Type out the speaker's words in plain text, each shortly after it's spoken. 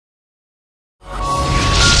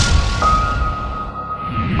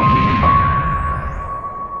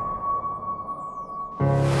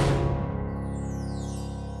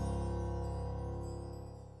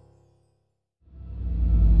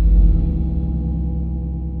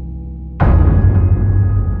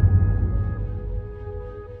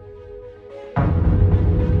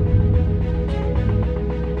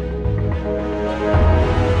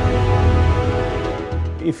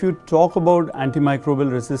If you talk about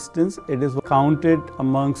antimicrobial resistance, it is counted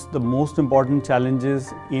amongst the most important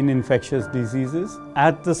challenges in infectious diseases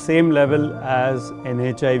at the same level as an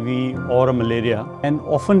HIV or a malaria. And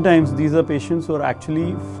oftentimes these are patients who are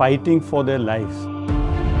actually fighting for their lives.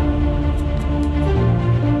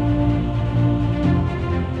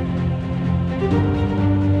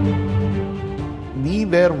 We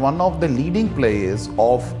were one of the leading players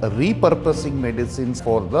of repurposing medicines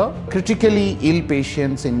for the critically ill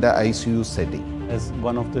patients in the ICU setting. As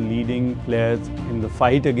one of the leading players in the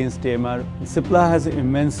fight against AMR, Cipla has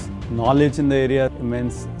immense knowledge in the area,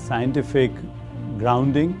 immense scientific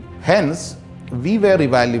grounding. Hence, we were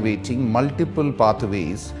evaluating multiple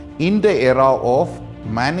pathways in the era of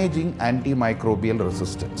managing antimicrobial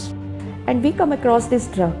resistance. And we come across this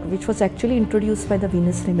drug which was actually introduced by the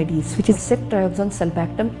Venus Remedies, which is ceftriaxone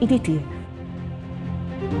sulbactam EDTA.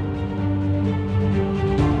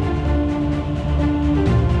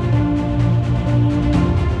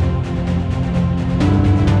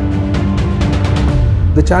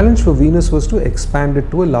 The challenge for Venus was to expand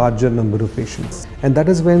it to a larger number of patients, and that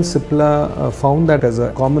is when Cipla found that as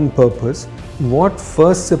a common purpose. What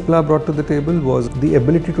first Cipla brought to the table was the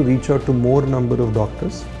ability to reach out to more number of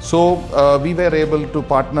doctors. So we were able to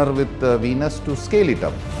partner with Venus to scale it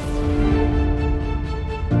up.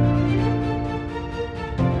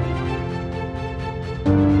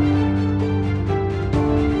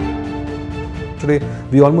 Today,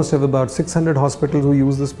 we almost have about 600 hospitals who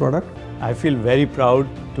use this product. I feel very proud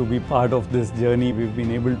to be part of this journey. We've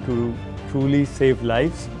been able to truly save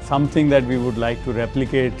lives, something that we would like to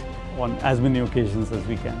replicate on as many occasions as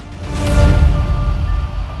we can.